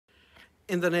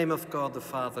In the name of God, the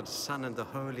Father, the Son, and the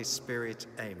Holy Spirit,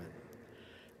 amen.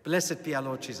 Blessed be our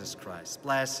Lord Jesus Christ.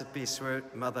 Blessed be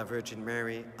Mother Virgin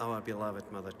Mary, our beloved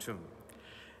Mother too.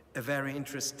 A very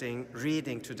interesting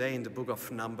reading today in the book of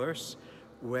Numbers,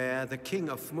 where the king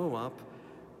of Moab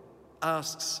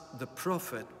asks the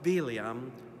prophet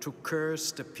Balaam to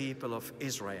curse the people of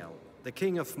Israel. The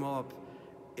king of Moab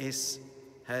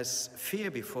has fear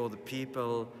before the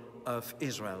people of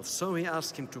Israel, so he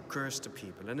asks him to curse the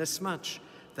people. And as much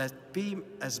that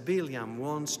as Balaam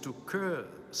wants to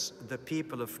curse the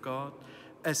people of God,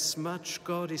 as much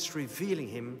God is revealing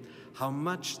him how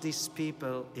much this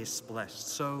people is blessed.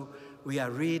 So we are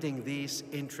reading these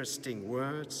interesting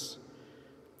words.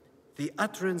 The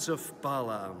utterance of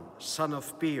Balaam, son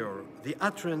of Beor, the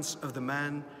utterance of the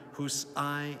man whose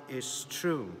eye is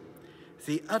true,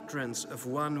 the utterance of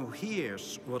one who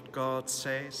hears what God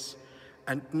says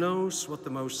and knows what the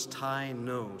Most High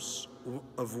knows,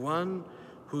 of one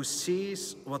who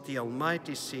sees what the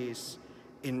Almighty sees,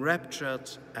 enraptured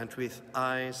and with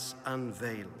eyes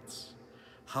unveiled.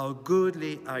 How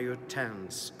goodly are your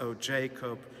tents, O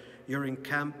Jacob, your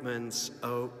encampments,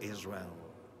 O Israel.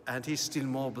 And he's still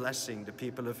more blessing the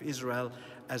people of Israel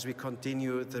as we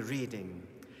continue the reading.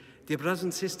 Dear brothers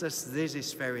and sisters, this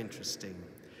is very interesting.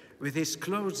 With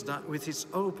his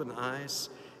open eyes,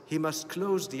 he must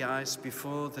close the eyes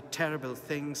before the terrible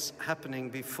things happening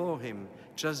before him,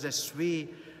 just as we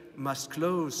must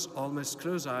almost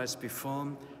close our eyes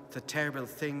before the terrible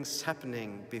things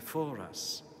happening before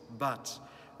us. But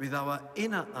with our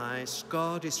inner eyes,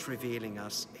 God is revealing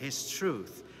us his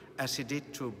truth, as he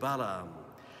did to Balaam.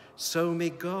 So may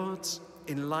God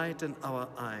enlighten our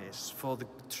eyes for the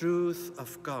truth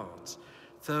of God,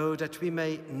 so that we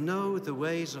may know the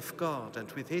ways of God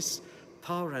and with his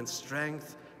power and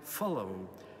strength follow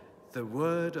the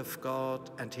word of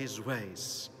God and his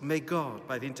ways. May God,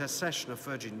 by the intercession of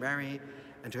Virgin Mary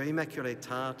and her Immaculate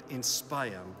Heart,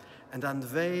 inspire and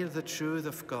unveil the truth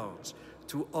of God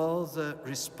to all the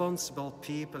responsible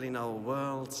people in our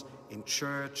world, in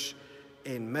church,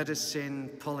 in medicine,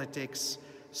 politics,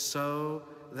 so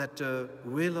that the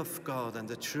will of God and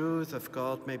the truth of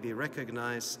God may be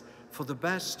recognized for the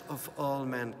best of all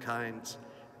mankind.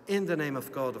 In the name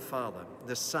of God the Father,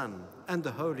 the Son, and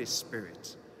the Holy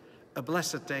Spirit. A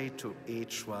blessed day to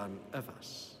each one of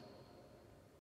us.